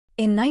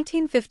In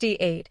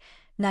 1958,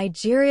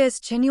 Nigeria's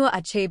Chinua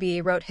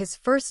Achebe wrote his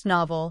first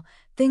novel,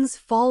 Things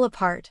Fall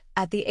Apart,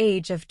 at the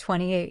age of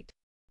 28.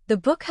 The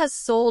book has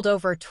sold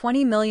over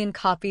 20 million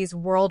copies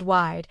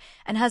worldwide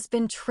and has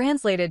been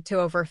translated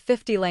to over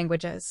 50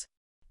 languages.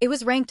 It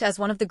was ranked as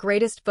one of the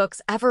greatest books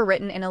ever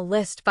written in a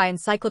list by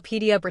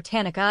Encyclopedia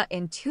Britannica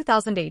in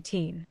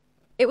 2018.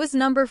 It was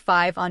number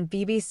 5 on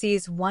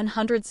BBC's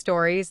 100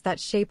 Stories That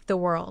Shaped the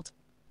World.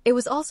 It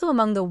was also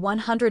among the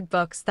 100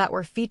 books that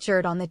were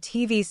featured on the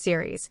TV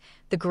series,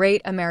 The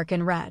Great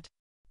American Red.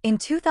 In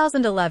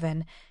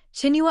 2011,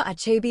 Chinua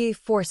Achebe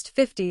forced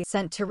 50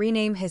 Cent to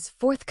rename his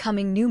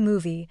forthcoming new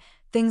movie,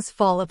 Things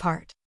Fall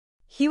Apart.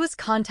 He was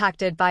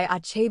contacted by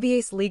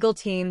Achebe's legal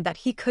team that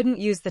he couldn't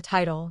use the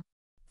title.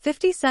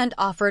 50 Cent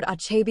offered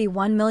Achebe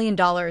 $1 million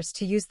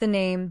to use the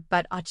name,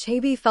 but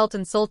Achebe felt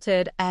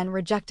insulted and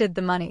rejected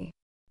the money.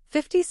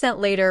 50 Cent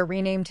later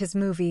renamed his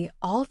movie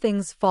All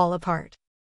Things Fall Apart.